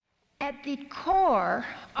At the core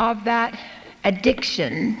of that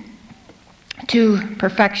addiction to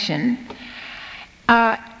perfection,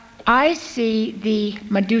 I see the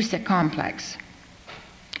Medusa complex.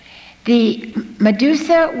 The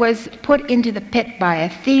Medusa was put into the pit by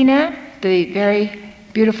Athena, the very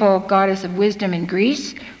beautiful goddess of wisdom in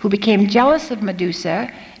Greece, who became jealous of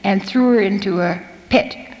Medusa and threw her into a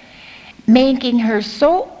pit, making her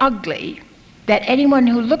so ugly that anyone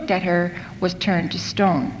who looked at her was turned to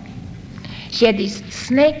stone. She had these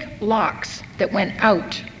snake locks that went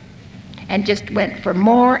out and just went for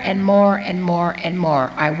more and more and more and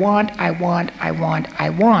more. I want, I want, I want, I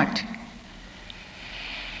want.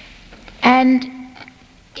 And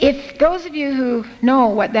if those of you who know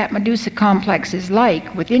what that Medusa complex is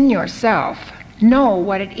like within yourself, know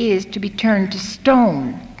what it is to be turned to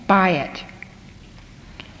stone by it.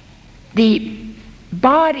 The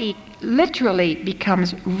body literally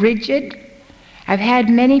becomes rigid. I've had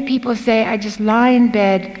many people say, I just lie in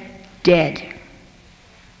bed dead.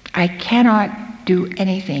 I cannot do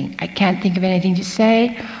anything. I can't think of anything to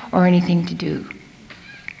say or anything to do.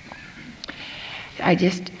 I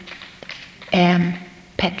just am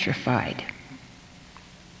petrified.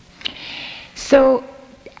 So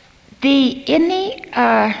in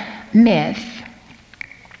the myth,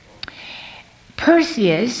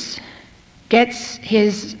 Perseus gets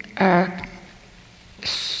his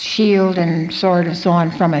shield and sword and so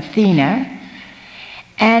on from Athena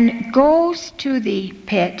and goes to the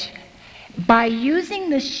pit. By using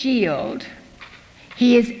the shield,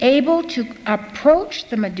 he is able to approach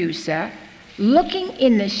the Medusa, looking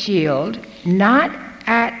in the shield, not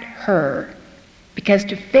at her, because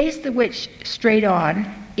to face the witch straight on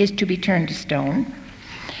is to be turned to stone.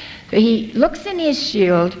 So he looks in his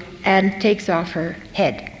shield and takes off her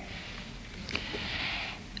head.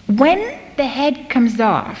 When the head comes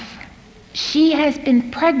off, she has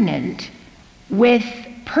been pregnant with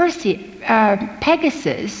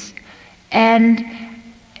Pegasus, and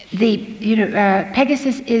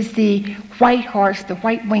Pegasus is the white horse, the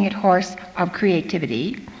white-winged horse of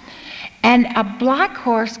creativity, and a black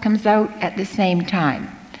horse comes out at the same time,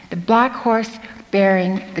 the black horse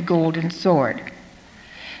bearing the golden sword,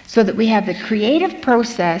 so that we have the creative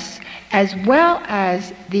process as well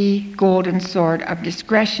as the golden sword of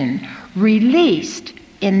discretion released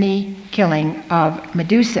in the killing of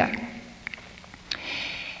Medusa.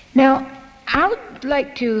 Now, I would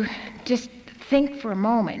like to just think for a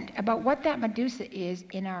moment about what that Medusa is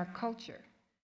in our culture.